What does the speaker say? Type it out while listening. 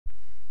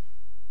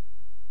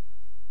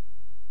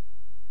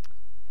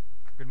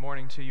Good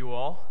morning to you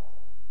all.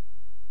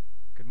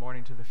 Good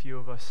morning to the few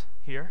of us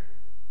here.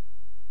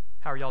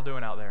 How are y'all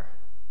doing out there?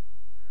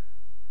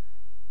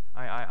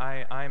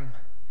 I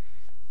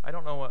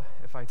don't know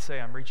if I'd say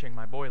I'm reaching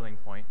my boiling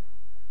point,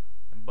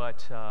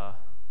 but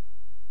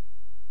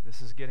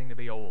this is getting to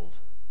be old,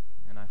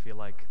 and I feel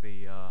like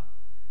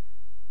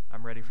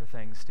I'm ready for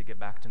things to get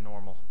back to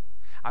normal.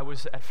 I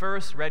was at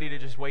first ready to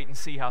just wait and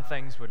see how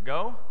things would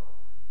go,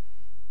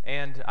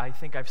 and I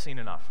think I've seen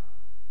enough,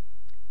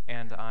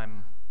 and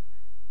I'm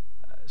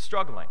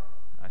struggling,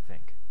 I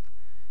think.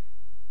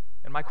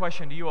 And my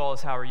question to you all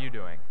is, how are you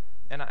doing?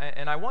 And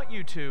I want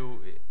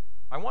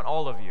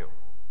all of you,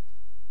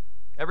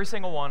 every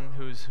single one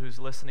who's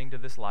listening to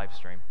this live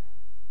stream,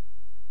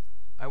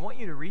 I want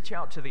you to reach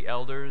out to the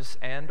elders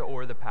and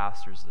or the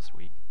pastors this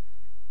week.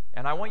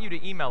 And I want you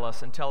to email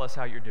us and tell us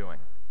how you're doing.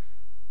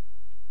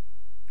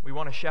 We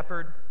want to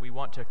shepherd. We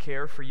want to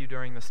care for you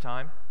during this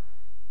time.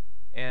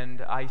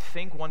 And I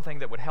think one thing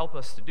that would help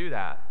us to do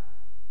that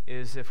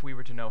is if we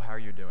were to know how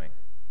you're doing.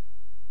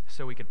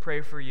 So we could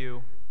pray for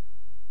you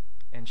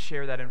and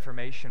share that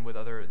information with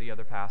the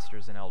other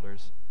pastors and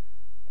elders,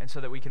 and so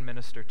that we can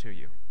minister to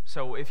you.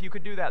 So if you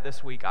could do that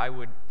this week,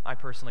 I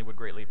personally would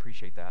greatly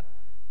appreciate that.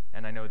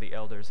 And I know the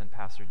elders and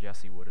Pastor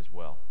Jesse would as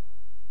well.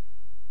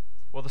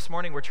 Well, this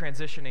morning we're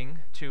transitioning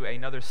to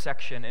another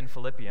section in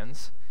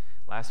Philippians.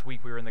 Last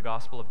week we were in the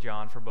Gospel of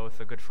John for both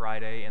the Good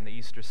Friday and the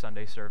Easter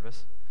Sunday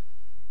service.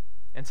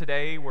 And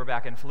today we're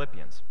back in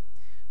Philippians.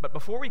 But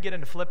before we get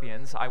into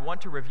Philippians, I want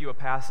to review a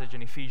passage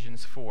in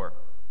Ephesians 4.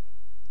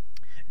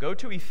 Go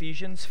to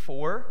Ephesians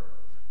 4,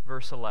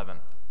 verse 11.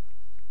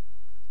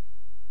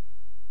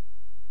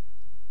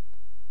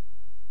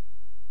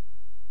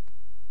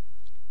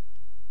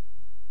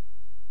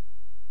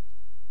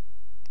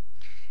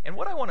 And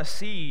what I want to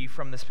see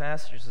from this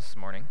passage this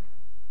morning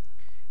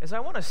is I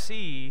want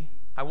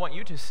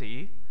you to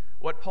see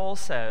what Paul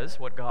says,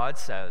 what God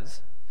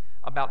says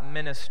about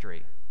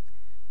ministry.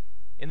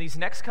 In these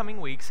next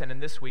coming weeks and in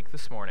this week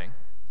this morning,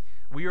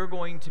 we are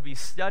going to be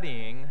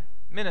studying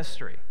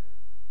ministry.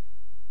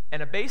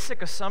 And a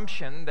basic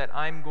assumption that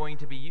I'm going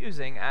to be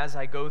using as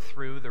I go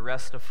through the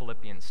rest of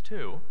Philippians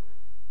 2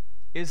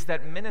 is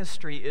that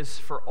ministry is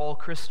for all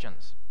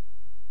Christians.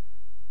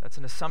 That's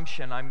an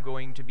assumption I'm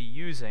going to be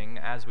using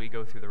as we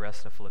go through the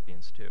rest of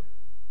Philippians 2.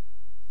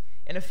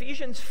 And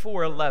Ephesians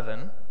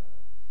 4:11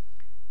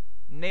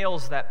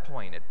 nails that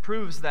point. It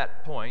proves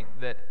that point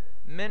that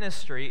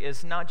ministry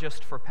is not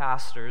just for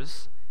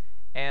pastors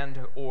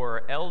and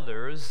or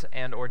elders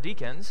and or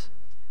deacons,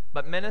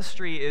 but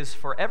ministry is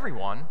for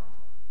everyone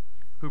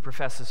who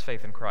professes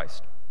faith in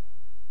Christ.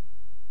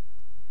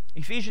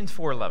 Ephesians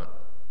 4:11.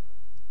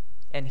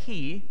 And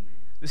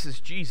this is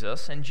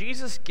Jesus, and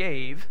Jesus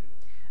gave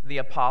the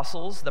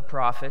apostles, the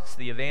prophets,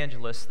 the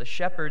evangelists, the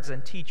shepherds,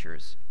 and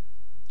teachers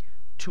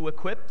to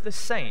equip the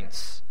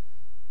saints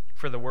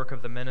for the work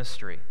of the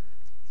ministry,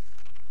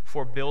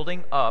 for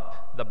building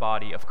up the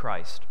body of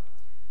Christ.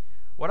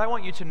 What I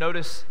want you to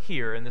notice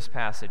here in this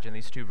passage, in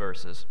these two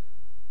verses,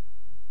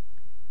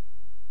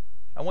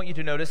 I want you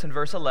to notice in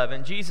verse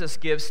 11, Jesus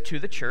gives to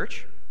the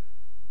church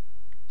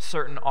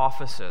certain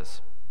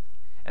offices,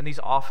 and these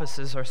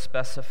offices are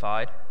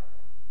specified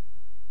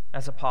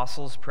as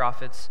apostles,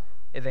 prophets,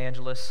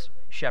 evangelists,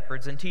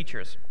 shepherds, and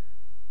teachers.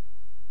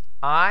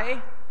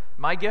 My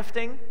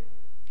gifting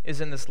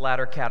is in this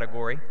latter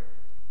category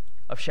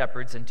of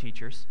shepherds and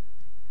teachers.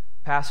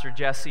 Pastor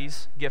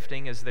Jesse's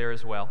gifting is there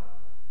as well,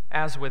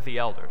 as with the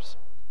elders.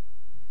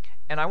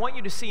 And I want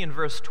you to see in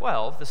verse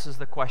 12, this is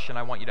the question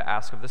I want you to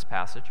ask of this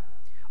passage.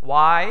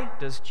 Why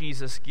does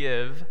Jesus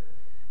give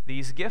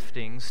these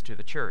giftings to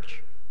the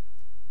church?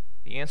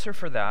 The answer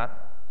for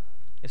that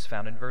is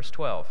found in verse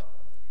 12.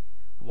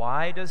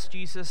 Why does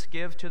Jesus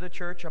give to the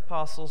church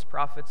apostles,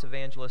 prophets,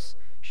 evangelists,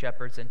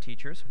 shepherds, and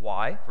teachers?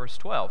 Why? Verse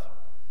 12.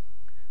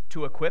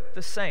 To equip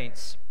the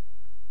saints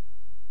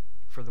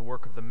for the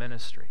work of the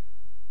ministry.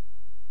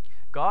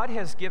 God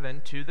has given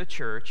to the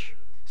church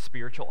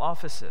spiritual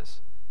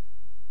offices,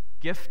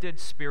 gifted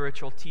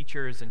spiritual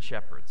teachers and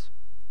shepherds.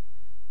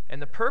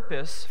 And the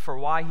purpose for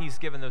why he's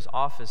given those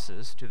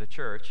offices to the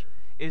church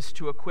is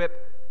to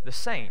equip the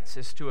saints,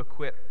 is to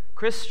equip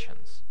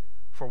Christians.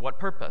 For what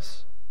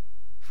purpose?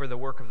 For the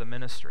work of the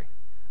ministry.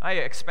 I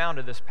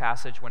expounded this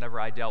passage whenever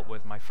I dealt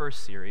with my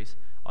first series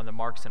on the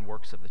marks and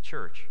works of the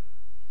church.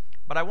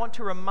 But I want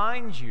to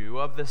remind you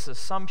of this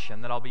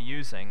assumption that I'll be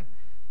using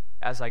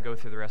as I go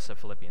through the rest of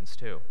Philippians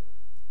 2.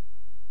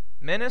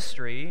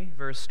 Ministry,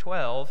 verse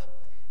 12,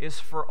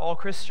 is for all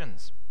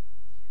Christians.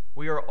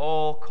 We are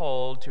all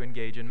called to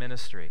engage in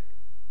ministry.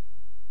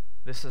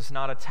 This is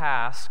not a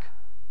task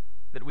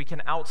that we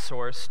can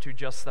outsource to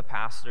just the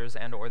pastors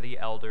and or the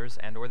elders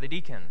and or the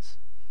deacons.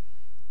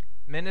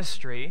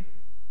 Ministry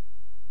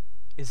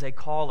is a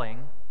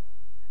calling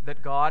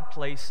that God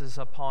places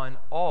upon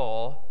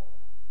all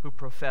who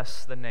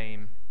profess the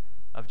name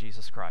of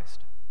Jesus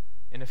Christ.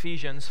 In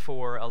Ephesians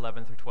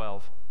 4:11 through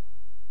 12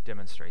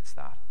 demonstrates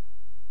that.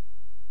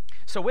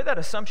 So with that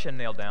assumption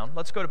nailed down,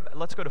 let's go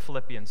to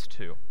Philippians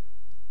 2.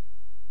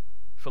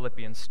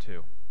 Philippians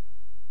 2.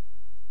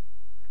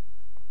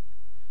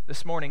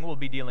 This morning we'll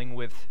be dealing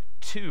with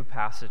two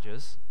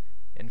passages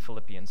in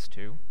Philippians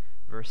 2,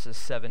 verses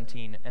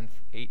 17 and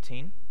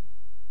 18.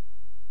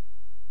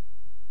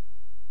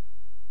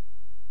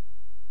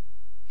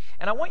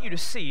 And I want you to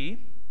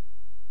see,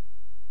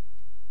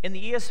 in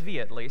the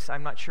ESV at least,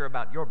 I'm not sure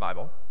about your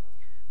Bible,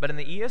 but in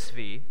the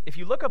ESV, if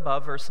you look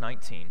above verse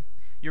 19,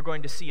 you're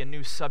going to see a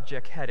new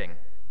subject heading.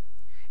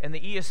 In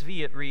the ESV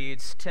it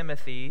reads,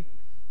 Timothy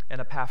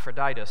and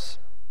Epaphroditus.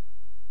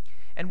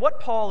 And what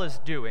Paul is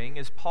doing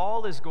is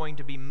Paul is going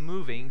to be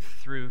moving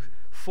through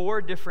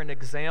 4 different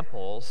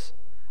examples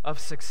of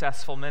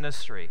successful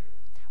ministry.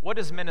 What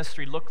does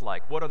ministry look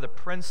like? What are the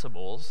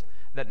principles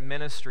that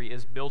ministry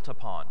is built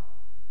upon?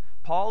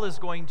 Paul is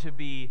going to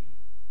be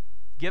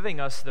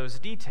giving us those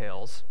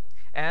details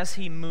as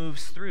he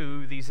moves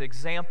through these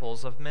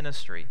examples of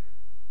ministry.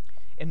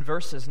 In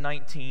verses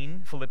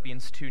 19,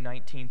 Philippians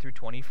 2:19 through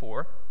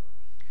 24,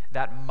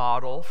 that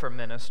model for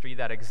ministry,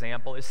 that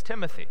example, is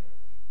Timothy.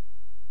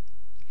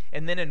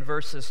 And then in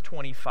verses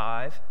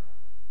 25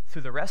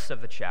 through the rest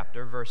of the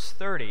chapter, verse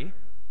 30,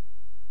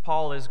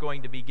 Paul is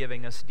going to be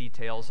giving us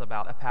details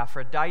about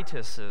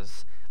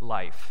Epaphroditus'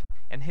 life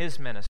and his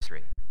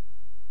ministry.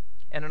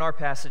 And in our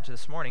passage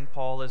this morning,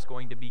 Paul is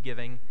going to be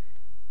giving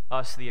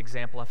us the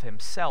example of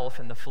himself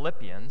in the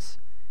Philippians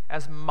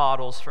as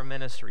models for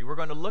ministry. We're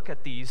going to look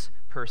at these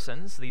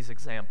persons, these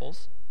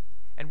examples,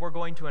 and we're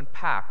going to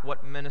unpack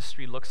what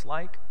ministry looks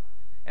like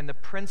and the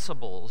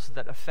principles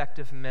that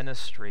effective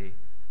ministry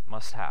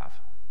must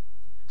have.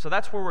 So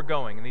that's where we're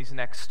going in these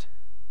next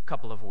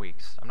couple of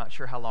weeks. I'm not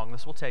sure how long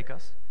this will take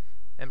us.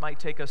 It might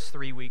take us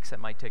 3 weeks, it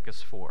might take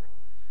us 4.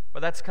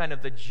 But that's kind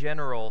of the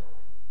general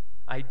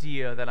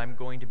idea that I'm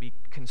going to be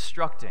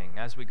constructing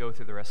as we go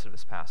through the rest of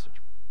this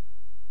passage.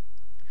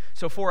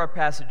 So for our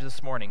passage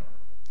this morning,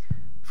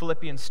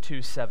 Philippians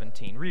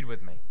 2:17, read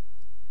with me.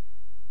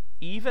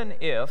 Even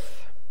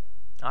if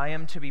I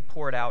am to be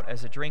poured out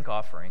as a drink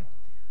offering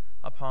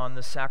upon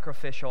the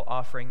sacrificial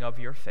offering of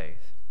your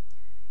faith,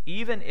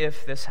 even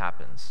if this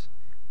happens,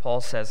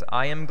 Paul says,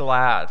 I am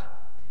glad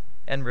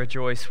and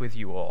rejoice with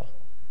you all.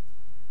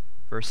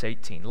 Verse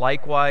 18,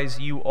 likewise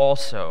you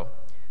also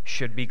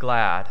should be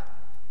glad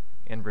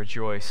and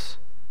rejoice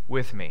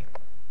with me.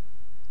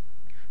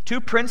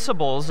 2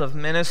 principles of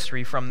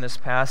ministry from this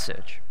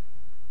passage.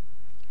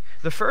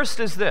 The first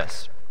is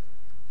this.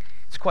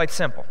 It's quite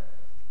simple.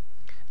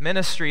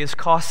 Ministry is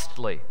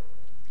costly.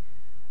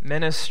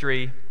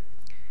 Ministry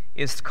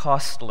is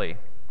costly.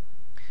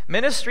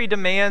 Ministry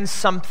demands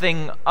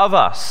something of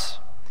us.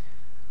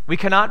 We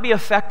cannot be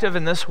effective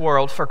in this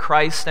world for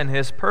Christ and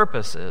His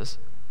purposes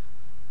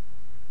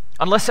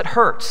unless it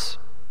hurts.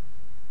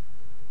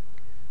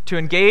 To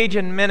engage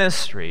in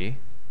ministry,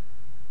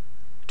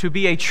 to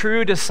be a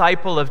true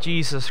disciple of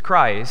Jesus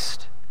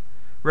Christ,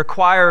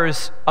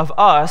 requires of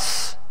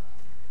us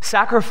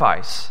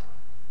sacrifice.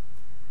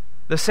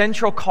 The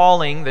central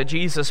calling that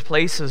Jesus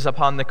places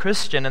upon the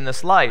Christian in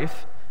this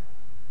life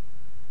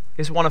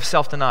is one of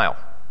self-denial.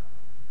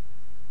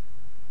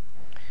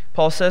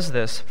 Paul says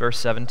this, verse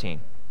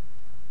 17.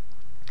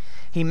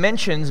 He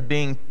mentions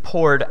being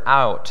poured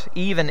out,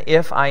 even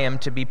if I am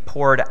to be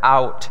poured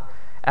out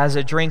as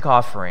a drink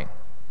offering.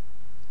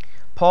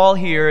 Paul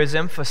here is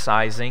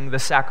emphasizing the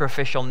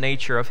sacrificial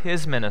nature of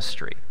his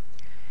ministry.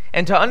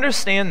 And to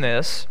understand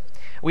this,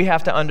 we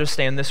have to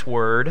understand this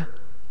word,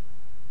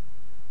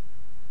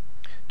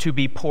 to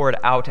be poured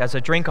out as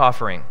a drink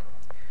offering.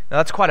 Now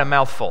that's quite a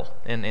mouthful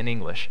in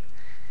English.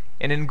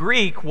 And in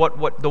Greek,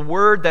 what the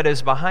word that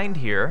is behind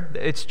here,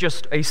 it's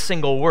just a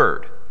single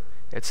word.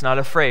 It's not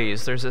a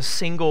phrase. There's a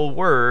single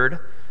word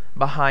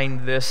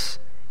behind this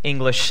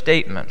English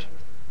statement.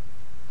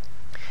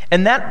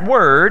 And that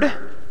word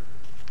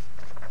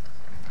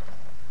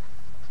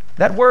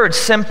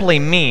simply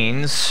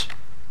means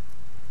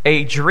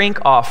a drink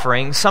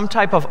offering, some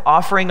type of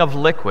offering of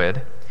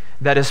liquid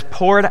that is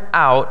poured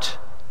out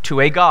to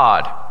a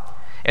god.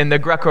 In the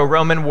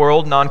Greco-Roman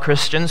world,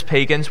 non-Christians,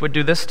 pagans would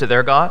do this to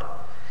their god.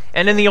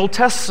 And in the Old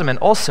Testament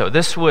also,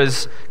 this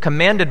was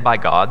commanded by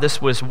God.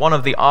 This was one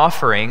of the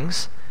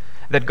offerings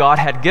that God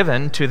had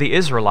given to the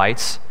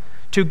Israelites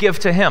to give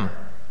to Him.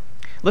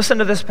 Listen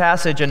to this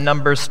passage in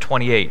Numbers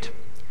 28,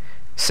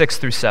 6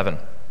 through 7.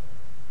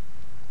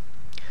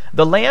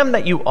 The lamb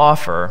that you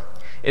offer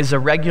is a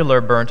regular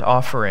burnt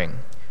offering,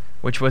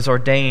 which was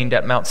ordained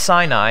at Mount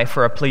Sinai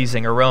for a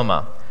pleasing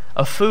aroma,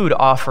 a food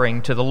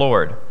offering to the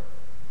Lord.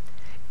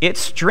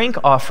 Its drink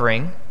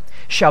offering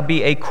shall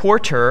be a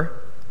quarter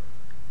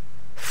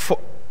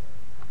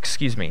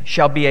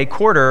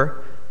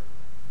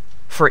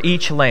for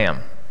each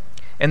lamb.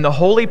 In the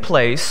holy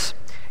place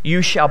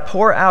you shall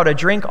pour out a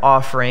drink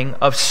offering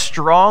of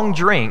strong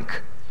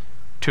drink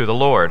to the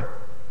Lord.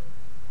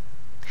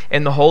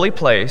 In the holy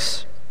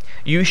place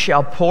you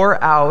shall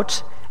pour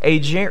out a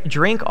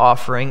drink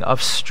offering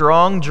of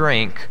strong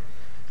drink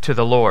to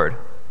the Lord.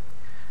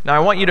 Now I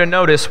want you to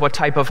notice what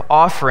type of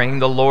offering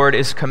the Lord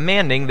is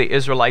commanding the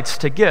Israelites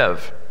to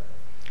give.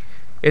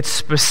 It's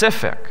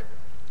specific.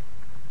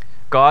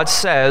 God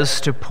says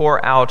to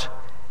pour out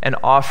an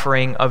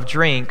offering of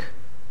drink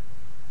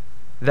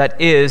that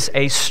is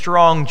a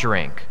strong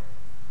drink,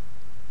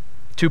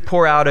 to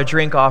pour out a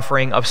drink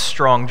offering of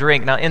strong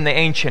drink. Now, in the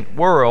ancient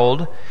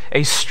world,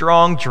 a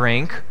strong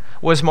drink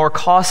was more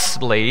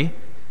costly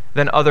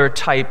than other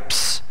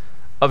types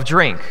of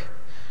drink.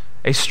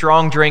 A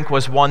strong drink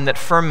was one that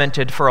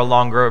fermented for a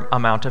longer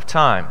amount of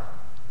time.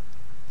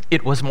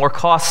 It was more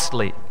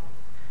costly.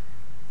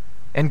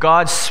 And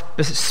God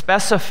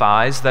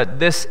specifies that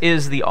this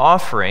is the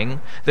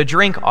offering, the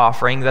drink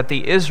offering that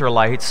the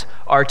Israelites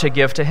are to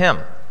give to Him.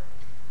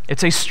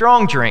 It's a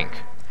strong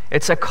drink.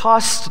 It's a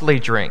costly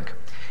drink.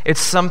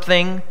 It's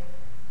something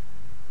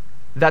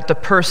that the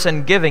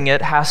person giving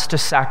it has to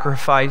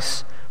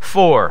sacrifice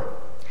for.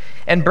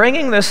 And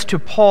bringing this to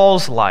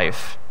Paul's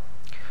life,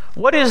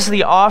 what is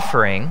the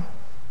offering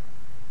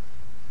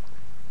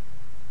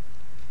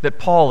that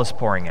Paul is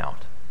pouring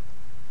out?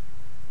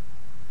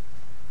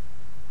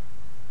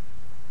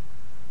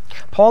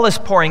 Paul is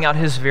pouring out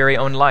his very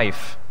own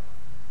life.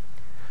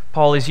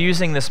 Paul is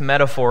using this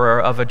metaphor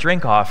of a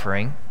drink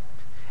offering,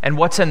 and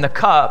what's in the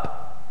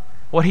cup,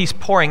 what he's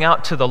pouring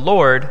out to the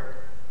Lord,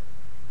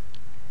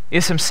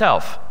 is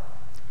himself.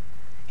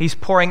 He's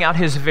pouring out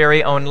his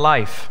very own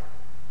life.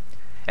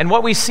 And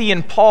what we see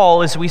in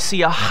Paul is we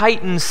see a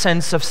heightened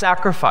sense of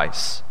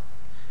sacrifice.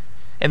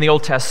 In the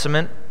Old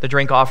Testament, the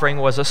drink offering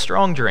was a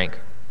strong drink.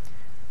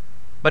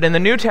 But in the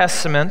New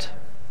Testament,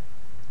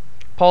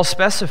 Paul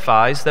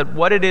specifies that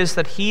what it is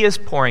that he is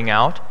pouring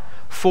out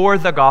for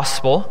the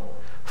gospel,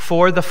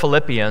 for the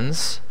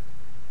Philippians,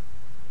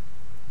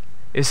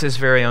 is his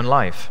very own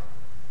life.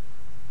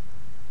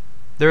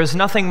 There is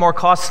nothing more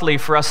costly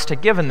for us to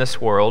give in this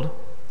world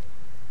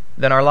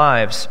than our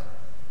lives.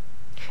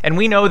 And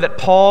we know that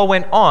Paul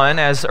went on,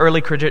 as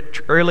early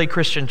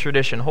Christian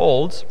tradition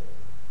holds,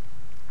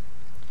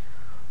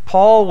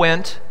 Paul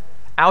went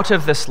out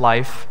of this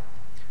life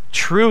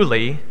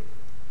truly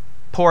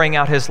pouring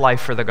out his life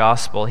for the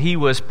gospel. He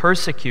was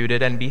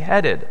persecuted and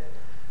beheaded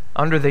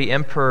under the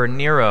Emperor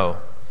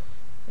Nero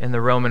in the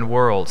Roman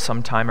world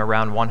sometime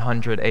around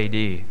 100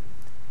 AD.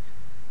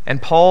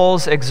 And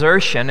Paul's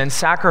exertion and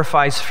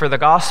sacrifice for the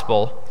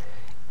gospel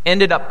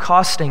ended up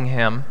costing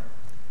him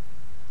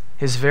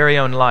his very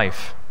own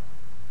life.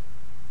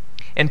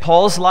 In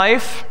Paul's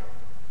life,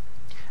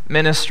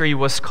 ministry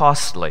was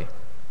costly.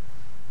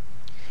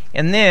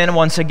 And then,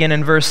 once again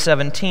in verse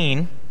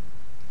 17,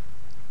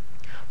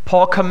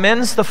 Paul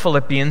commends the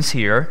Philippians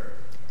here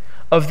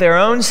of their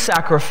own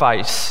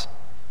sacrifice,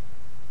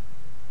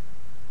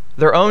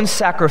 their own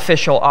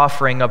sacrificial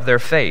offering of their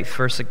faith.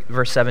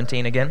 Verse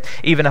 17 again,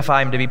 even if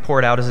I am to be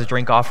poured out as a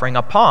drink offering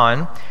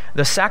upon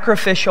the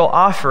sacrificial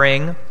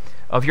offering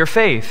of your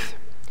faith.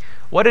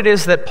 What it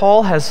is that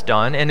Paul has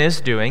done and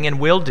is doing and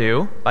will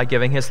do by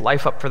giving his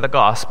life up for the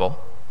gospel,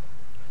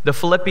 the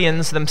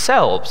Philippians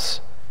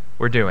themselves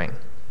were doing.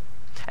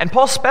 And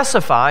Paul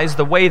specifies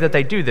the way that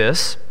they do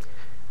this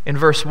in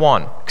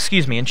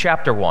in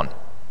chapter 1.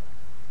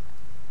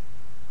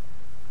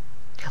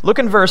 Look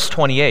in verse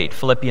 28,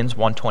 Philippians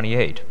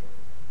 1:28.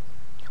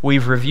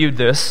 We've reviewed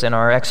this in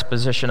our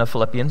exposition of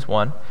Philippians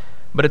 1,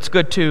 but it's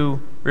good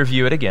to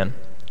review it again.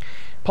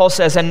 Paul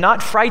says, and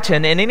not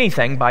frightened in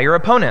anything by your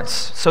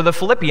opponents. So the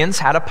Philippians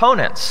had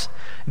opponents.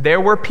 There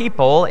were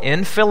people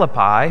in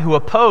Philippi who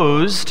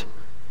opposed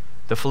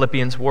the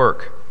Philippians'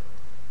 work.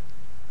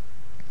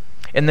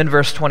 And then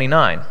verse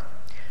 29,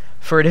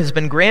 for it has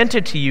been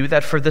granted to you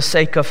that for the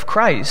sake of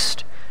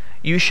Christ,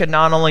 you should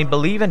not only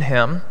believe in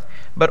him,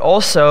 but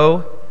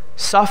also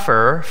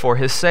suffer for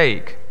his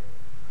sake.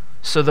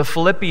 So the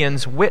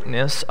Philippians'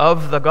 witness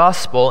of the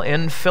gospel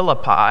in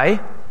Philippi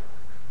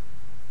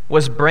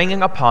was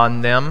bringing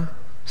upon them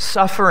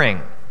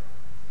suffering.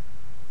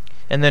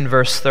 And then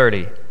verse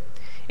 30,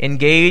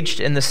 engaged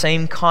in the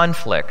same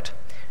conflict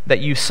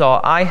that you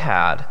saw I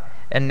had,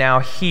 and now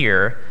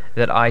hear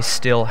that I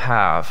still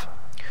have.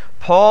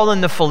 Paul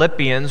and the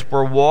Philippians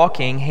were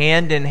walking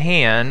hand in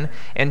hand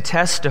and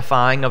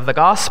testifying of the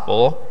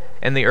gospel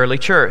in the early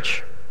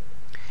church.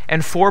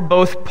 And for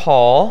both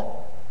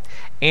Paul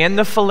and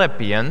the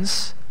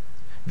Philippians,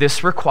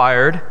 this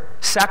required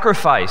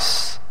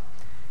sacrifice.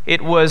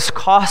 It was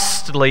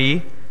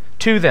costly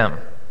to them.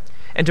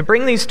 And to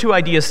bring these two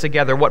ideas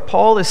together, what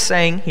Paul is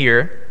saying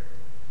here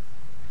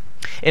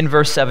in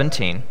verse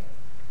 17,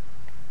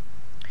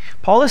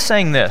 Paul is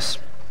saying this.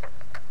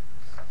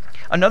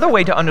 Another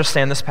way to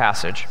understand this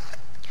passage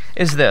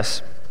is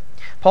this.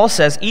 Paul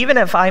says, even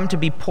if I am to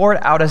be poured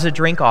out as a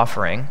drink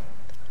offering,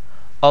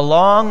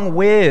 along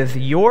with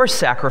your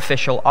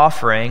sacrificial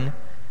offering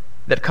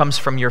that comes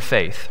from your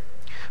faith.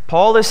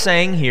 Paul is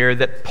saying here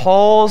that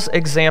Paul's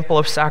example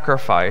of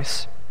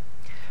sacrifice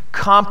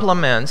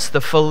complements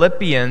the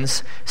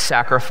Philippians'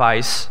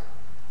 sacrifice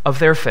of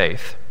their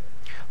faith.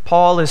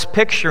 Paul is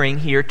picturing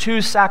here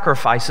two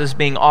sacrifices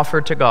being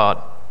offered to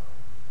God.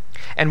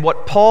 And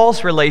what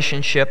Paul's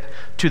relationship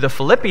to the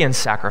Philippian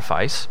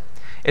sacrifice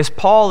is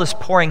Paul is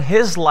pouring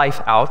his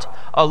life out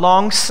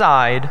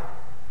alongside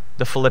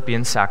the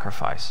Philippian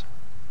sacrifice.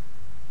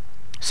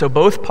 So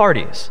both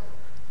parties,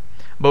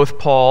 both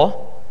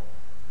Paul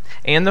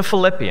and the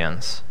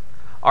Philippians,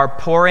 are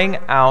pouring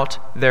out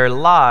their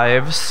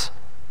lives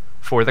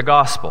for the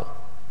gospel.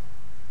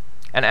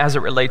 And as it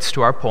relates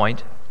to our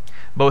point,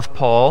 both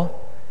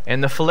Paul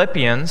and the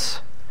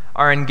Philippians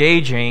are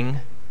engaging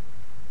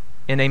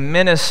in a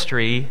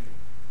ministry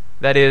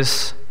that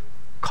is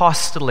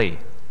costly.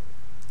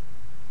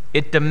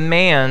 It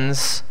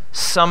demands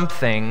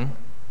something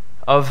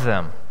of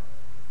them.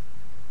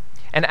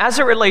 And as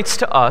it relates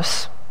to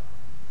us,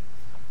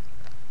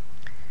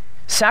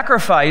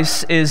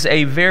 sacrifice is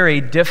a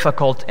very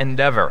difficult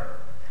endeavor.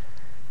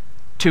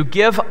 To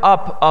give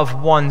up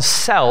of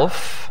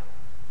oneself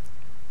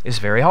is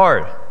very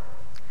hard.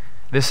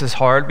 This is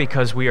hard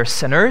because we are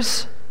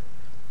sinners,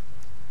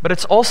 but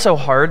it's also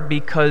hard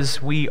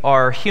because we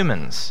are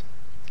humans.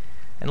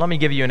 And let me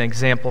give you an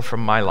example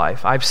from my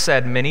life. I've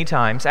said many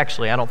times,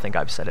 actually, I don't think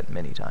I've said it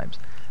many times.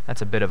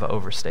 That's a bit of an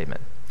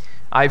overstatement.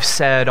 I've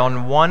said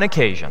on one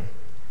occasion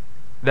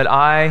that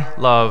I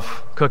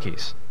love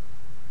cookies.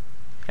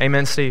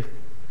 Amen, Steve?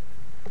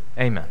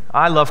 Amen.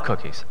 I love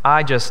cookies.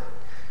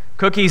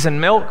 Cookies and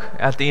milk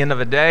at the end of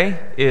a day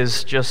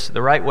is just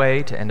the right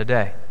way to end a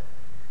day.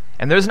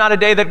 And there's not a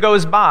day that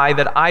goes by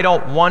that I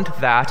don't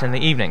want that in the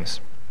evenings.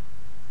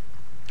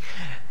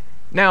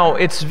 Now,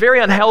 it's very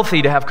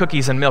unhealthy to have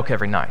cookies and milk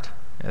every night.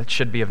 It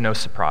should be of no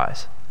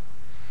surprise.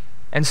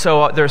 And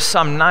so there's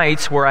some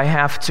nights where I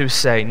have to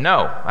say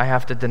no. I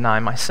have to deny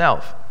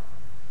myself.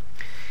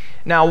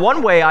 Now,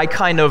 one way I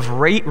kind of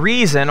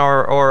reason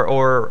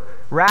or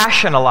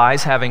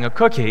rationalize having a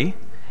cookie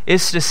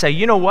is to say,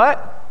 you know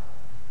what?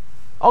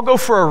 I'll go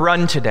for a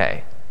run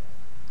today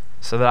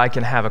so that I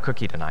can have a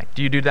cookie tonight.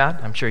 Do you do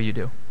that? I'm sure you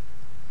do.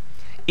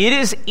 It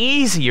is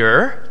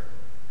easier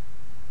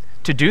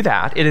to do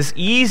that. It is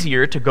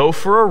easier to go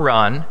for a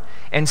run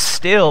and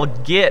still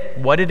get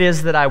what it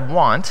is that I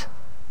want.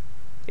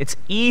 It's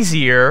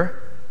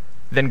easier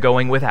than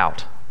going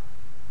without.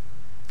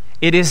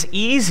 It is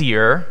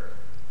easier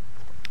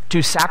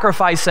to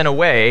sacrifice in a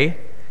way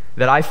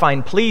that I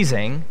find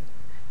pleasing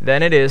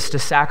than it is to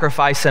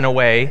sacrifice in a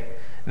way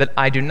that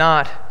I do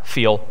not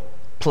feel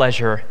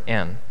pleasure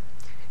in.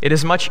 It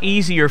is much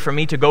easier for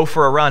me to go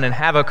for a run and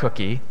have a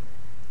cookie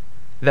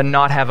than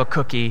not have a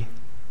cookie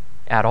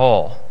at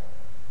all.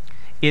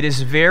 It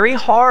is very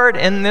hard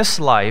in this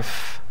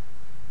life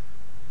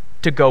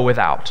to go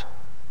without.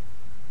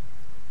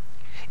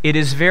 It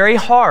is very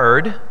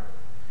hard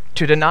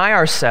to deny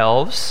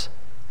ourselves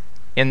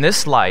in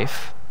this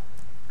life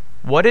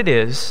what it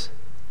is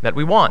that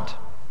we want.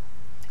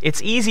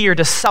 It's easier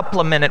to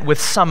supplement it with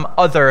some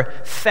other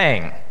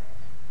thing.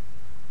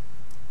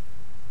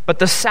 But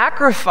the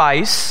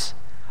sacrifice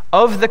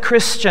of the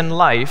Christian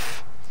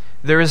life,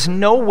 there is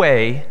no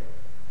way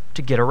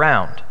to get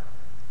around.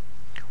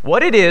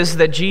 What it is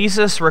that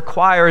Jesus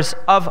requires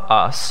of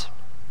us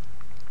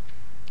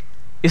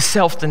is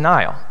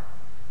self-denial,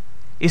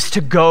 is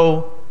to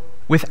go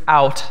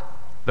without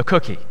the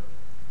cookie.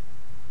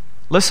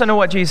 Listen to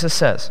what Jesus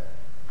says.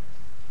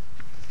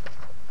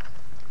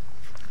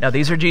 Now,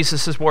 these are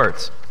Jesus'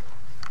 words.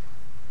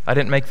 I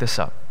didn't make this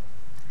up.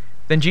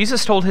 Then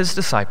Jesus told his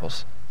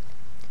disciples,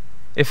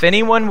 "If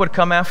anyone would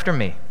come after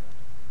me,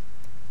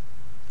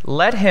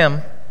 let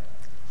him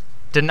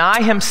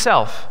deny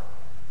himself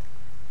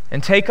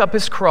and take up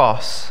his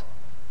cross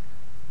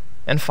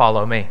and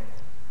follow me."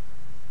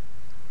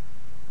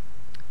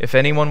 If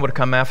anyone would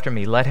come after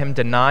me, let him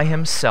deny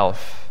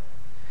himself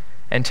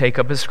and take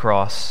up his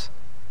cross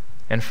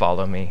and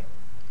follow me.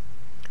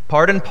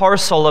 Part and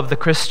parcel of the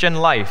Christian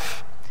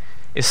life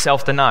is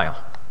self-denial.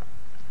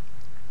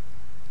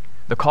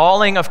 The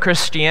calling of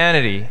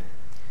Christianity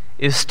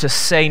is to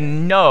say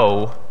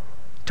no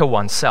to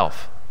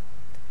oneself.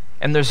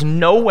 And there's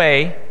no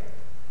way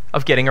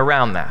of getting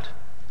around that.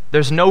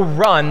 There's no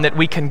run that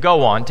we can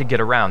go on to get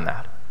around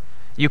that.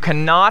 You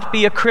cannot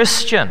be a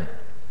Christian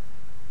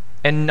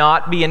and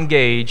not be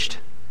engaged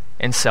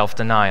in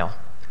self-denial,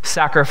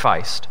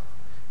 sacrificed.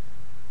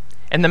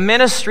 And the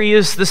ministry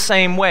is the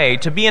same way.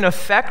 To be an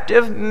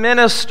effective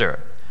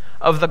minister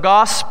of the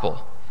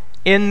gospel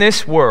in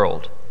this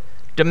world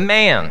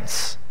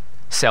demands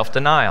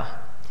self-denial.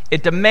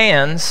 It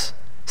demands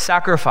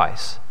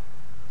sacrifice.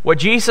 What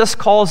Jesus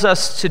calls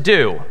us to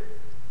do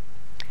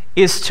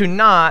is to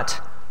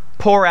not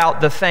pour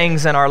out the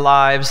things in our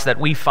lives that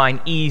we find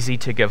easy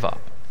to give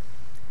up.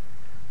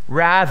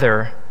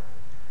 Rather,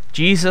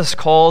 Jesus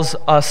calls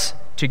us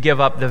to give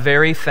up the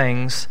very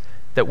things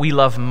that we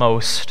love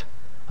most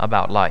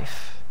about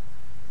life.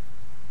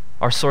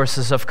 Our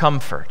sources of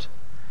comfort,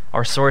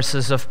 our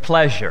sources of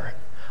pleasure,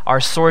 our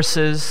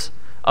sources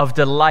of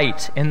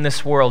delight in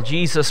this world.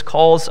 Jesus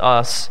calls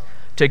us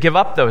to give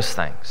up those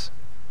things.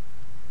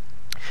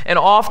 And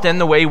often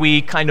the way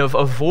we kind of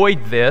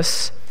avoid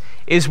this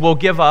is we'll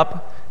give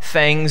up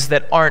things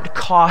that aren't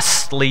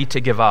costly to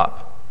give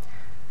up.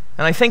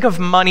 And I think of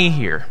money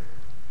here.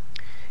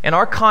 In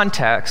our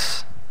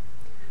context,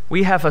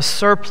 we have a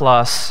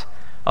surplus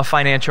of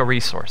financial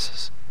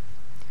resources.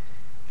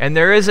 And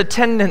there is a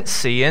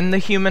tendency in the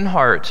human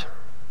heart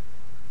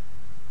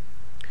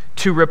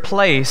to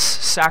replace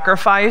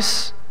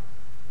sacrifice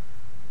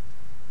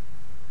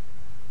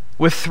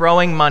with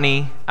throwing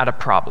money at a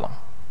problem.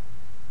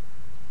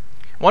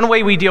 One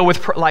way we deal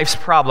with life's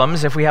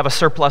problems, if we have a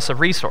surplus of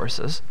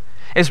resources,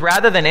 is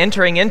rather than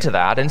entering into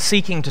that and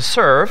seeking to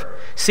serve,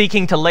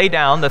 seeking to lay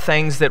down the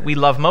things that we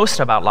love most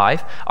about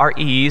life, our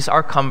ease,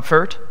 our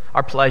comfort,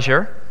 our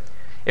pleasure.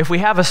 If we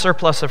have a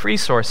surplus of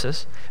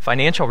resources,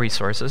 financial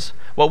resources,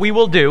 what we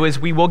will do is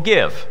we will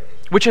give,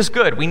 which is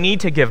good. We need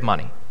to give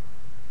money.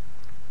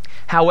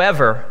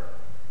 However,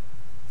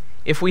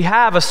 if we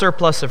have a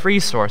surplus of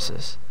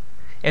resources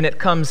and it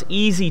comes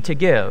easy to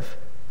give,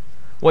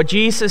 what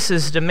Jesus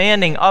is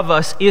demanding of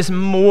us is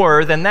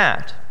more than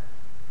that.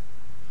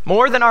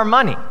 More than our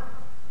money.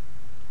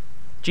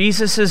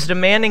 Jesus is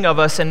demanding of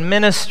us in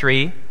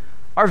ministry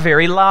our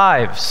very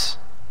lives,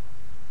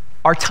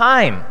 our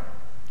time,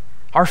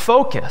 our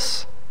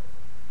focus,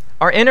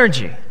 our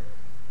energy.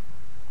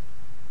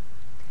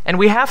 And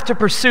we have to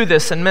pursue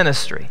this in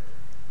ministry.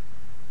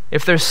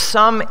 If there's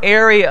some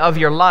area of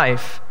your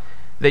life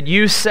that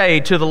you say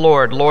to the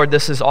Lord, Lord,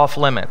 this is off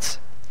limits.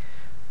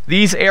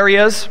 These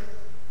areas,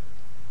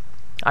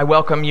 I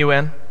welcome you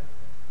in,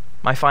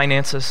 my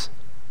finances.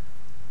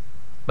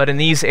 But in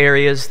these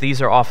areas,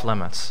 these are off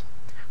limits.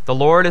 The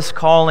Lord is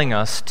calling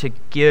us to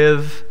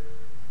give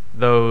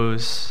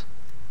those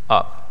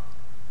up.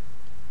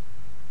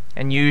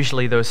 And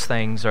usually those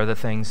things are the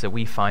things that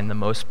we find the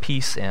most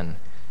peace in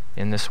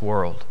this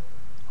world,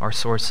 our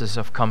sources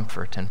of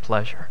comfort and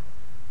pleasure.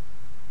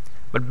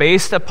 But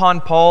based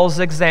upon Paul's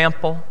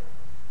example,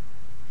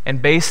 and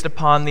based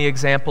upon the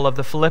example of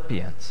the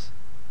Philippians,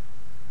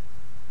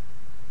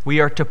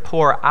 we are to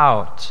pour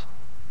out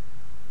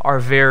our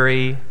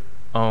very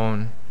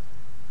own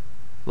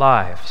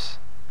lives.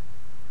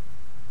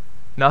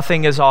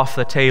 Nothing is off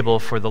the table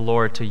for the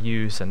Lord to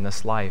use in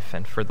this life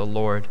and for the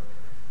Lord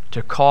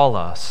to call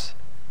us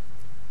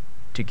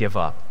to give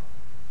up.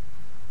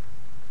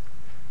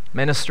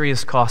 Ministry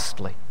is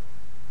costly.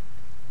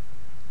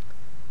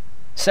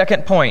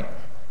 Second point,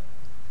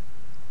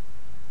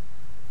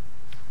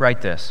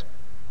 write this.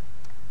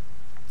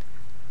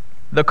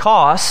 The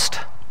cost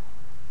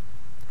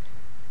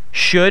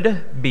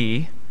should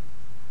be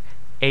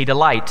a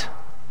delight.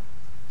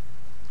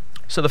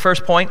 So the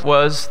first point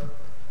was,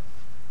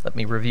 let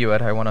me review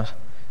it. I want to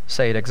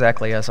say it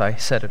exactly as I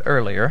said it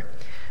earlier.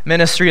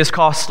 Ministry is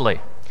costly.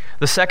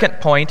 The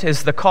second point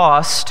is the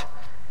cost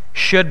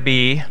should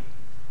be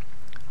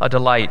a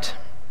delight.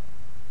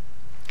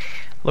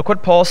 Look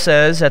what Paul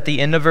says at the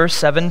end of verse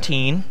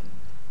 17.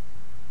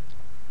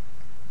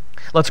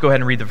 Let's go ahead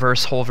and read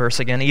the whole verse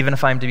again. Even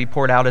if I am to be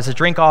poured out as a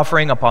drink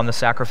offering upon the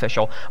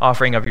sacrificial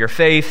offering of your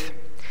faith,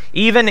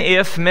 even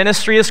if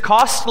ministry is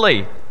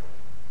costly,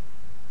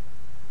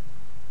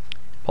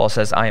 Paul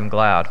says, I am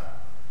glad,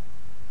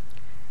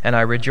 and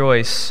I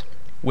rejoice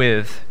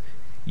with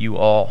you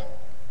all.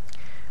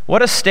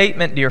 What a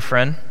statement, dear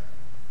friend.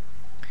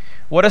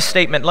 What a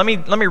statement. Let me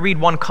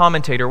read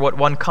what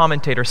one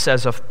commentator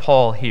says of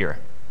Paul here.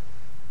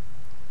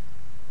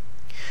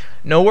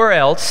 Nowhere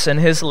else in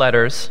his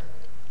letters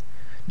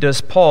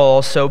does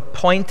Paul so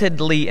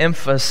pointedly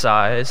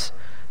emphasize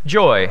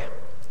joy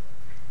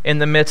in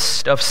the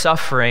midst of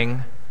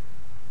suffering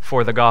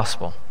for the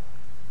gospel.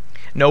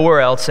 Nowhere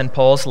else in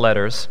Paul's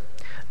letters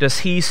does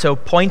he so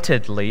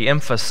pointedly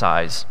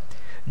emphasize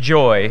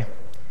joy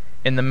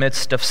in the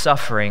midst of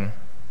suffering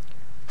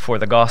for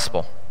the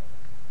gospel.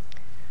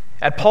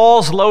 At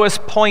Paul's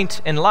lowest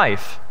point in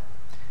life,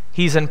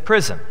 he's in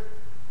prison,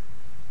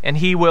 and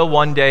he will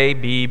one day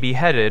be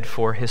beheaded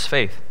for his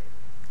faith.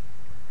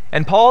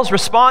 And Paul's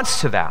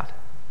response to that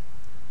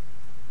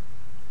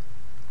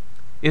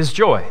is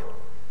joy,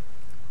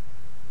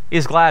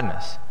 is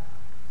gladness,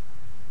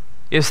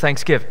 is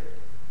thanksgiving.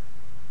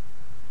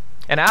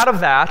 And out of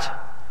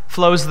that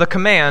flows the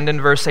command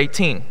in verse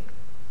 18.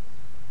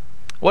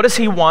 What does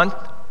he want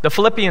the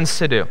Philippians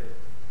to do?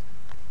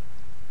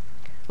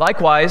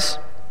 Likewise,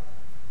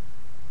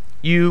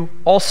 you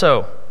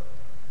also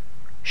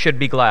should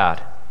be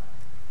glad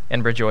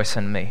and rejoice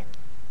in me.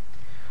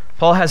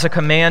 Paul has a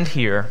command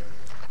here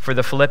for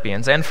the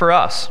Philippians and for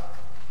us.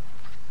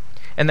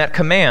 And that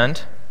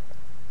command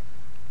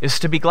is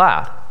to be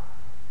glad.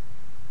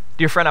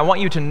 Dear friend, I want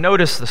you to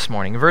notice this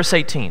morning, verse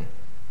 18.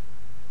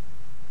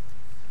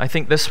 I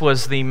think this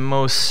was the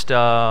most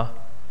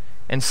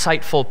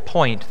insightful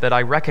point that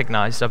I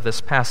recognized of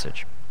this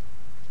passage.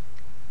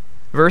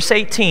 Verse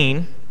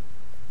 18,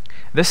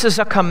 this is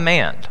a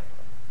command.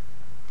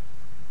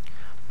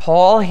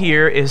 Paul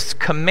here is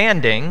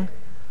commanding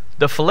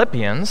the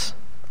Philippians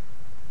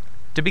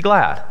to be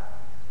glad.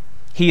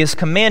 He is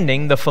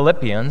commanding the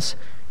Philippians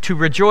to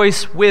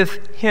rejoice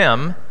with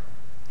him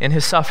in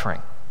his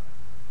suffering.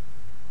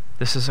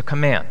 This is a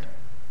command.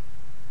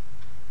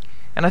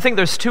 And I think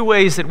there's two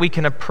ways that we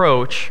can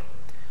approach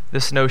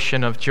this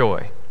notion of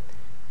joy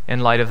in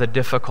light of the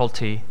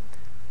difficulty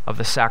of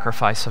the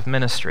sacrifice of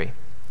ministry.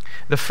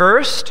 The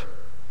first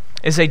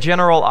is a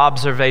general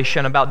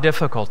observation about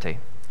difficulty.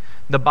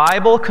 The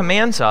Bible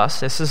commands us,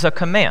 this is a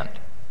command,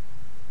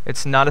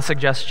 it's not a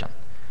suggestion.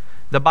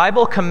 The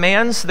Bible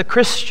commands the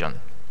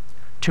Christian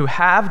to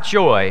have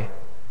joy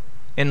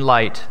in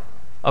light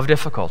of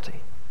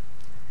difficulty.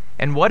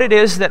 And what it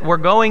is that we're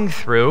going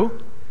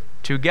through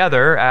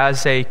together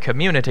as a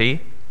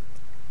community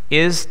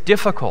is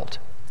difficult.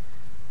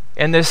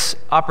 And this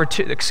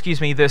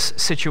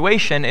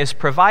situation is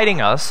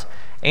providing us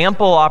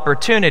ample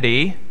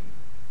opportunity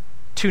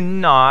to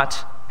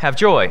not have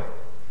joy.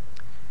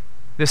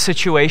 This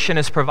situation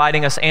is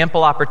providing us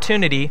ample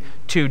opportunity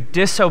to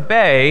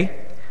disobey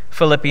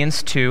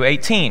Philippians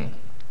 2:18.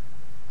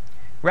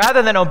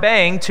 Rather than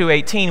obeying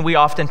 2:18, we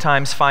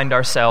oftentimes find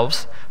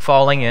ourselves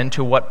falling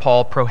into what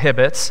Paul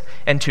prohibits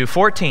in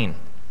 2:14.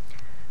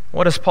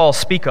 What does Paul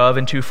speak of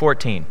in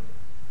 2:14?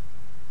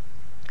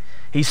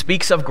 He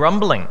speaks of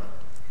grumbling.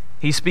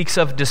 He speaks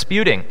of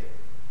disputing.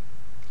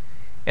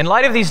 In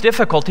light of these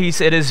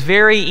difficulties, it is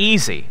very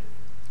easy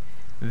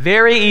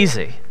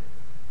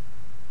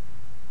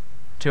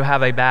to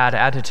have a bad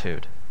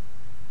attitude.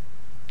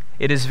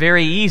 It is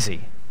very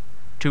easy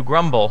to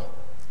grumble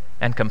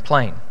and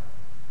complain.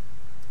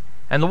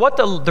 And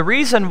the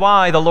reason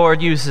why the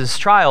Lord uses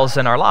trials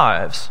in our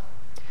lives,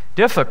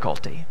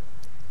 difficulty,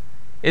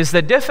 is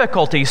that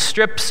difficulty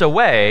strips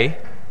away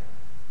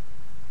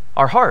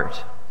our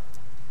heart,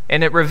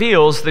 and it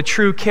reveals the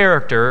true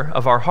character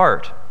of our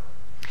heart.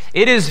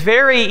 It is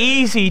very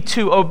easy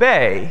to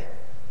obey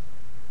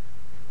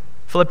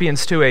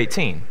Philippians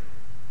 2:18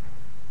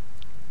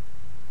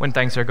 when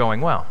things are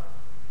going well.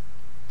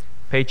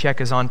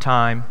 Paycheck is on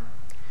time,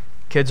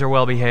 kids are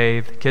well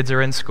behaved, kids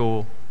are in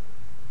school,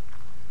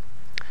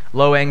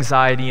 low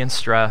anxiety and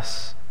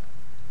stress,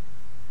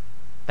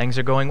 things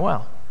are going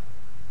well.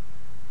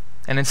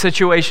 And in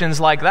situations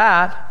like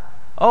that,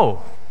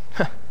 oh,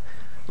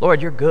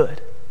 Lord, you're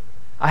good.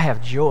 I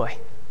have joy.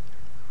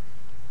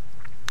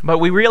 But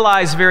we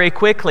realize very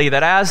quickly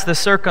that as the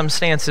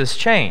circumstances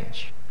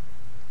change,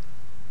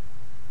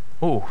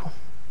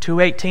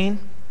 2:18,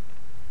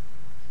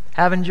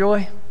 having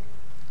joy?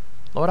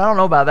 Lord, I don't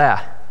know about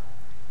that.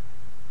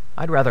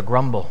 I'd rather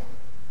grumble.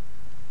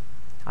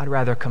 I'd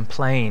rather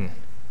complain,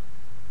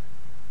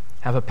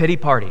 have a pity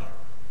party,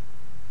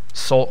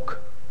 sulk.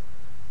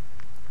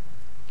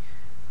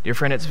 Dear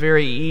friend, it's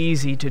very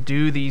easy to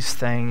do these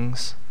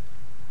things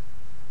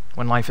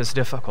when life is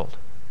difficult.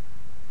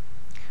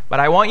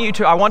 But I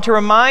want to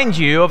remind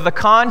you of the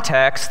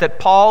context that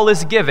Paul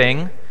is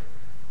giving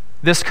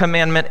this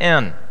commandment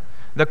in.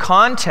 The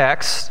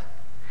context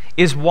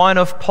is one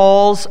of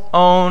Paul's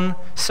own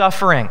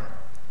suffering.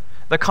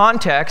 The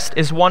context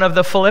is one of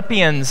the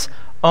Philippians'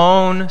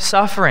 own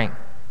suffering.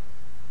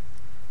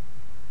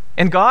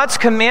 And God's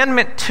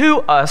commandment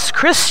to us,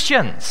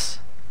 Christians,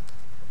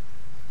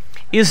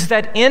 is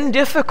that in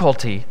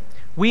difficulty,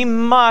 we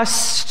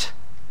must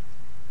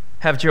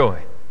have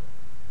joy.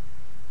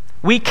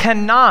 We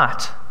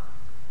cannot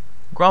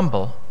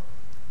grumble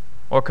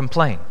or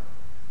complain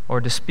or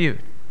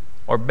dispute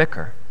or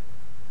bicker.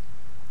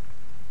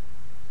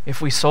 If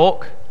we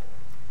sulk,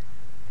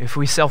 if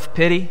we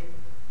self-pity,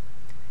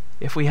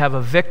 if we have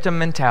a victim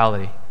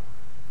mentality,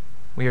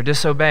 we are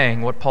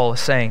disobeying what Paul is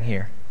saying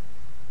here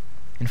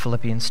in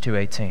Philippians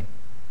 2:18.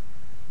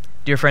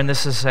 Dear friend,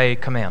 this is a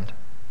command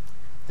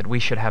that we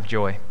should have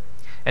joy.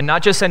 And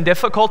not just in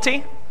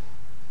difficulty,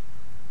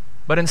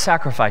 but in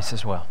sacrifice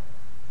as well.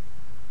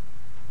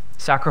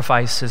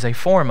 Sacrifice is a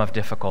form of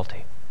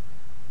difficulty.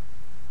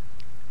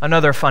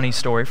 Another funny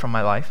story from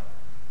my life.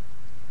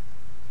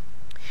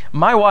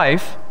 My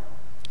wife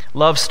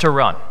loves to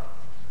run.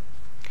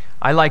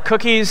 I like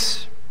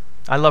cookies.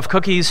 I love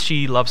cookies.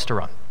 She loves to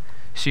run.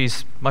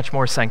 She's much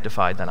more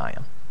sanctified than I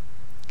am.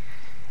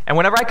 And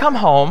whenever I come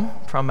home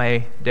from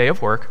a day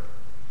of work,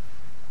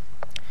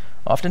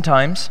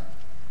 oftentimes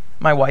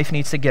my wife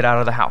needs to get out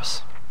of the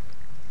house.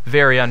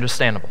 Very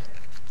understandable.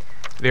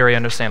 Very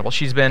understandable.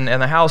 She's been in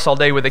the house all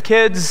day with the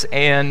kids,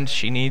 and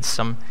she needs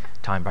some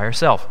time by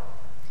herself.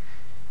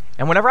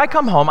 And whenever I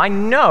come home, I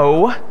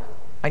know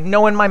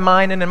in my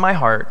mind and in my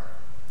heart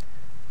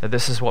that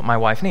this is what my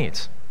wife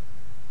needs.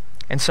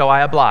 And so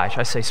I oblige.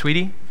 I say,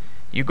 sweetie,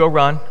 you go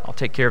run. I'll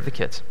take care of the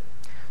kids.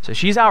 So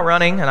she's out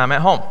running, and I'm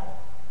at home.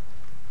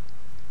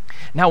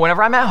 Now,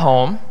 whenever I'm at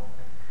home,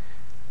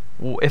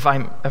 if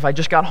I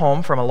just got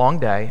home from a long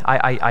day,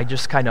 I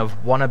just kind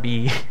of want to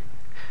be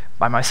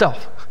by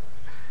myself.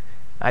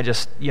 I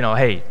just,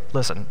 hey,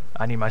 listen,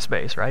 I need my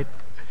space, right?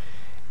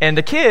 And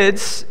the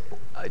kids,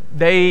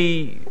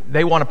 they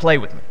want to play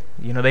with me.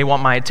 They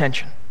want my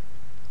attention.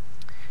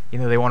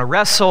 They want to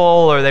wrestle,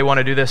 or they want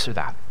to do this or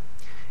that.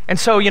 And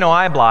so,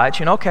 I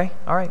oblige, okay,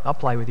 all right, I'll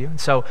play with you. And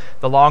so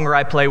the longer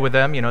I play with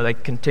them, they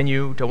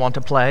continue to want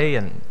to play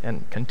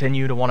and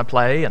continue to want to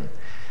play.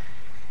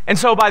 And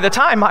so by the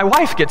time my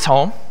wife gets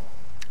home,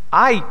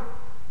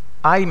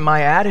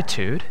 my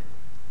attitude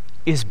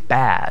is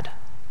bad.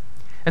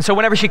 And so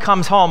whenever she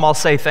comes home, I'll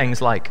say things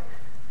like,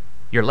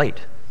 you're late.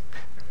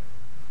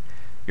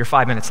 You're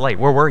 5 minutes late.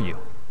 Where were you?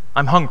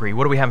 I'm hungry.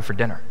 What are we having for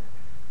dinner?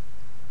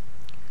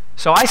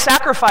 So I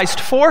sacrificed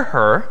for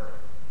her.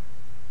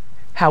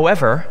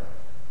 However,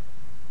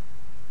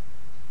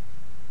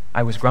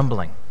 I was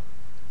grumbling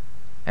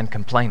and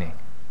complaining.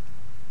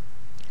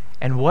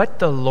 And what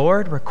the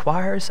Lord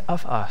requires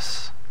of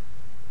us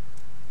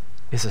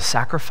is a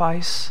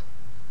sacrifice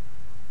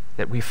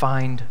that we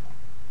find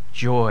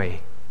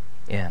joy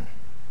in.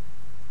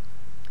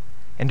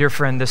 And dear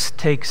friend, this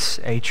takes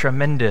a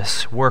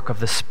tremendous work of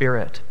the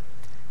Spirit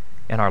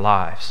in our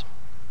lives.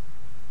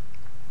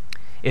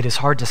 It is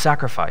hard to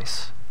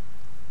sacrifice.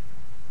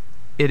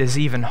 It is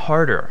even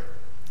harder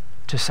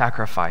to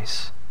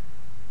sacrifice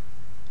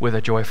with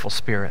a joyful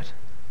spirit.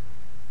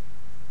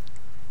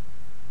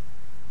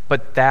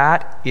 But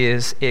that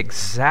is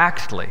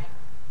exactly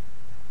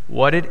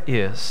what it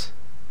is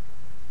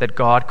that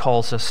God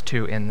calls us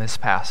to in this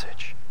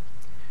passage.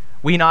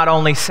 We not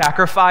only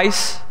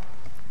sacrifice,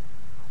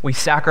 we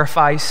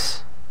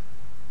sacrifice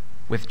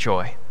with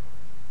joy.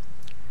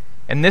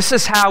 And this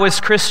is how, as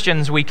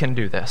Christians, we can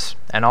do this.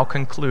 And I'll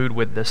conclude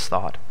with this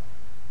thought.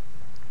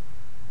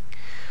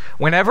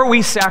 Whenever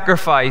we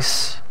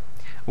sacrifice,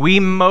 we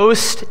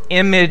most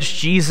image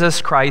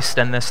Jesus Christ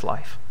in this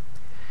life.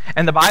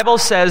 And the Bible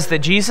says that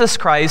Jesus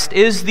Christ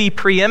is the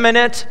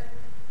preeminent,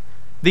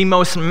 the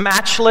most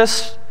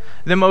matchless,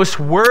 the most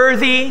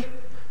worthy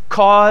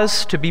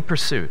cause to be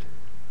pursued.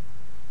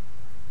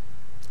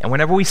 And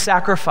whenever we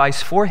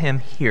sacrifice for him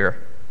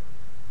here,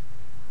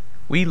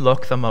 we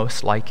look the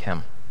most like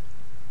him.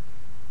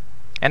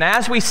 And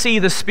as we see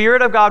the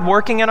Spirit of God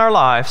working in our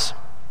lives,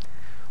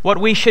 what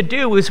we should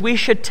do is we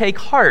should take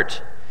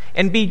heart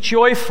and be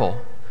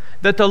joyful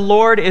that the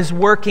Lord is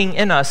working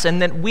in us and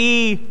that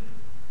we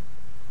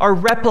are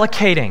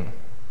replicating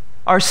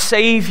our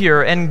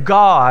Savior and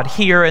God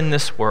here in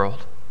this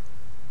world.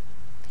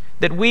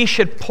 That we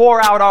should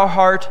pour out our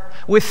heart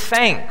with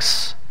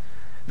thanks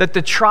that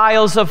the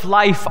trials of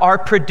life are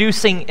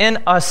producing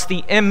in us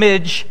the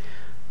image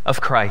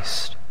of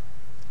Christ.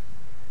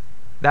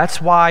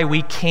 That's why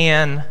we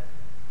can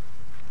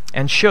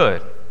and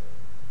should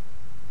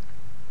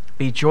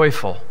be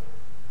joyful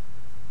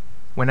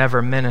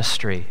whenever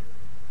ministry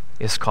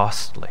is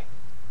costly.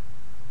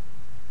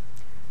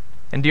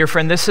 And dear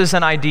friend, this is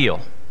an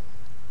ideal.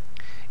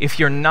 If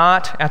you're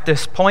not at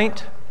this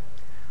point,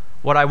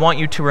 what I want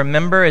you to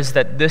remember is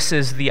that this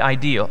is the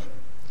ideal.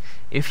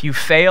 If you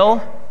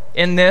fail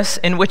in this,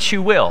 in which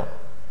you will,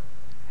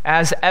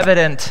 as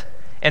evident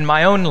in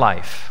my own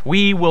life,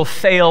 we will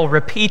fail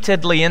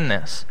repeatedly in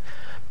this.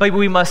 But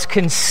we must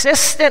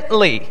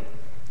consistently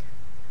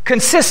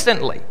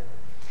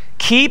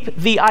keep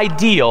the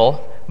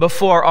ideal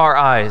before our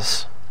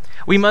eyes.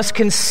 We must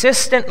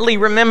consistently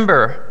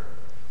remember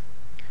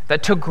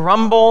that to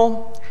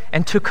grumble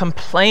and to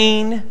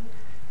complain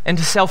and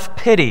to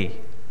self-pity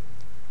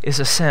is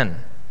a sin.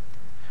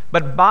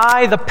 But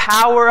by the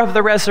power of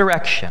the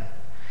resurrection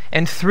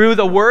and through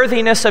the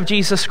worthiness of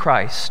Jesus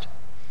Christ,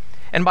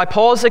 and by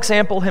Paul's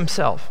example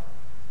himself,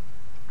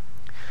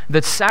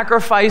 that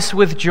sacrifice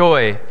with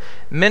joy,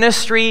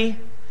 ministry,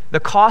 the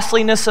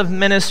costliness of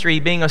ministry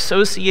being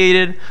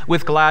associated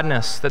with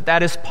gladness,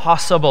 that is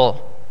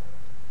possible.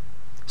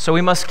 So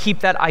we must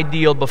keep that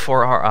ideal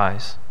before our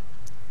eyes.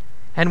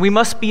 And we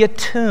must be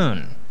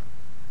attuned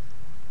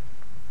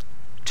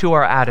to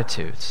our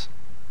attitudes,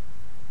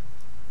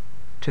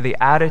 to the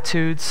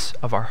attitudes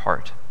of our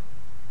heart.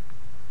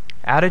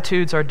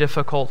 Attitudes are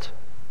difficult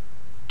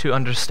to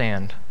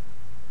understand.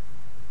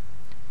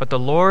 But the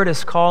Lord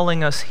is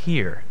calling us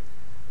here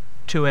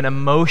to an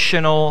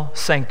emotional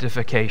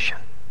sanctification.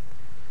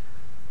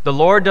 The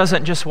Lord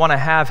doesn't just want to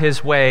have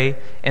his way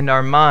in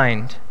our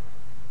mind,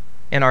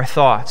 in our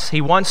thoughts.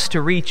 He wants to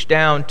reach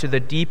down to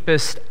the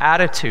deepest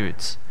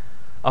attitudes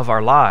of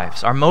our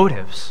lives, our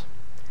motives.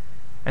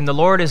 And the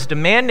Lord is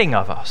demanding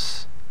of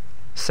us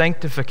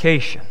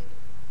sanctification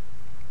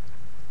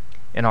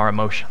in our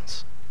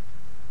emotions.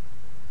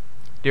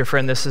 Dear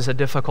friend, this is a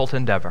difficult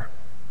endeavor.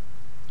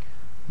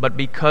 But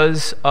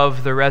because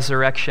of the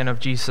resurrection of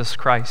Jesus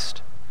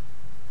Christ,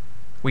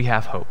 we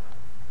have hope.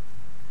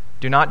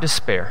 Do not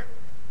despair.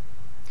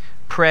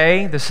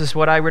 Pray. This is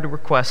what I would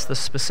request, the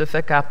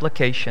specific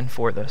application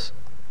for this.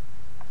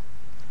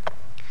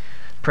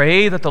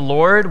 Pray that the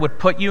Lord would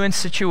put you in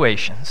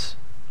situations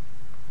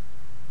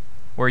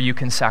where you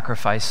can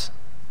sacrifice,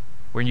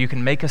 where you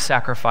can make a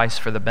sacrifice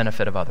for the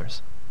benefit of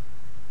others.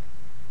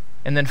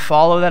 And then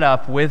follow that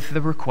up with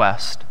the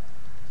request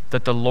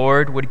that the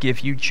Lord would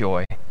give you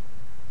joy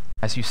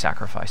as you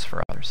sacrifice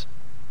for others.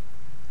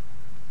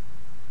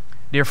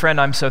 Dear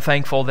friend, I'm so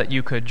thankful that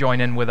you could join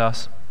in with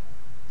us.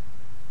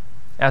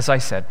 As I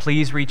said,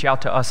 please reach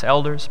out to us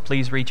elders.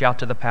 Please reach out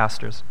to the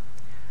pastors.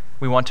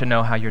 We want to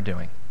know how you're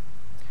doing.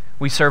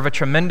 We serve a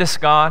tremendous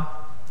God,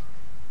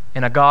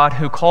 and a God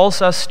who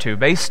calls us to,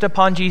 based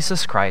upon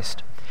Jesus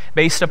Christ,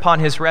 based upon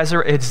his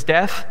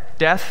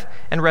death,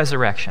 and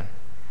resurrection.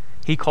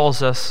 He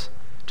calls us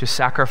to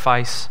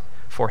sacrifice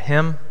for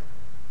him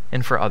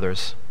and for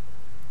others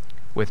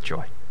with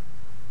joy.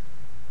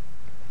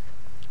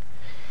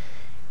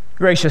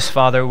 Gracious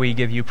Father, we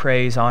give you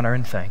praise, honor,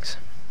 and thanks.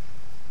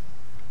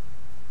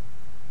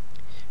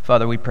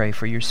 Father, we pray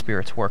for your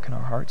Spirit's work in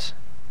our hearts.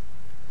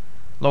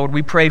 Lord,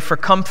 we pray for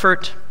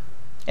comfort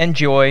and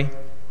joy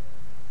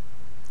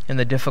in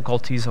the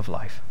difficulties of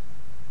life.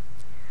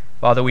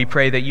 Father, we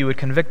pray that you would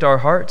convict our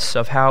hearts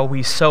of how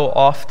we so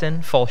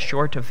often fall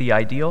short of the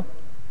ideal.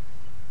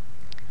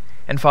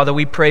 And Father,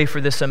 we pray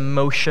for this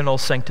emotional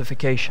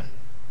sanctification,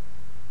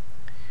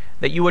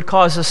 that you would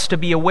cause us to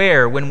be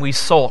aware when we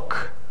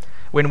sulk,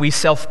 when we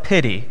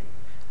self-pity,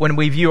 when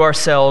we view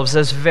ourselves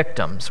as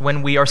victims,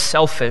 when we are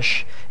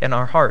selfish in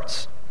our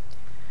hearts.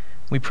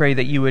 We pray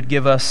that you would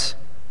give us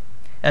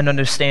an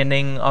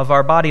understanding of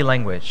our body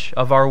language,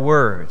 of our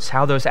words,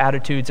 how those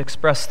attitudes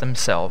express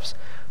themselves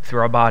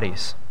through our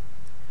bodies.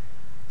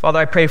 Father,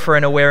 I pray for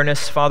an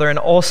awareness, Father, and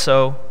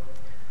also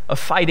a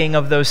fighting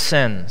of those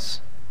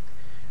sins,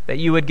 that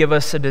you would give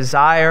us a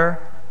desire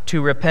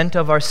to repent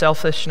of our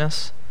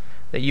selfishness,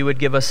 that you would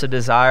give us a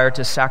desire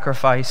to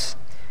sacrifice,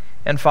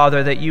 and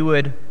Father, that you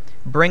would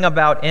bring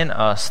about in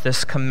us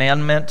this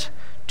commandment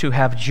to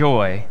have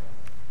joy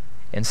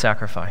in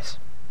sacrifice.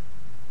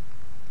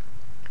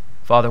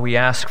 Father, we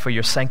ask for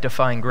your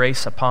sanctifying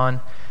grace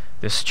upon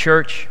this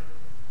church,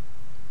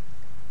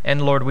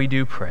 and Lord, we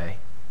do pray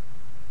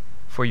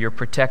for your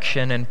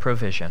protection and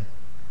provision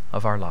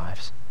of our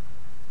lives.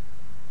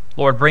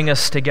 Lord, bring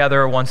us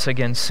together once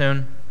again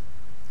soon.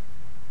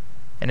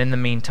 And in the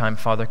meantime,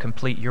 Father,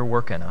 complete your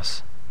work in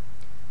us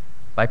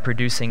by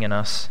producing in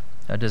us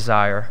a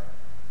desire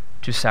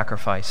to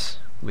sacrifice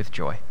with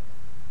joy.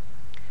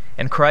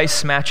 In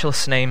Christ's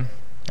matchless name,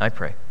 I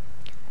pray.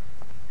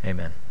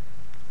 Amen.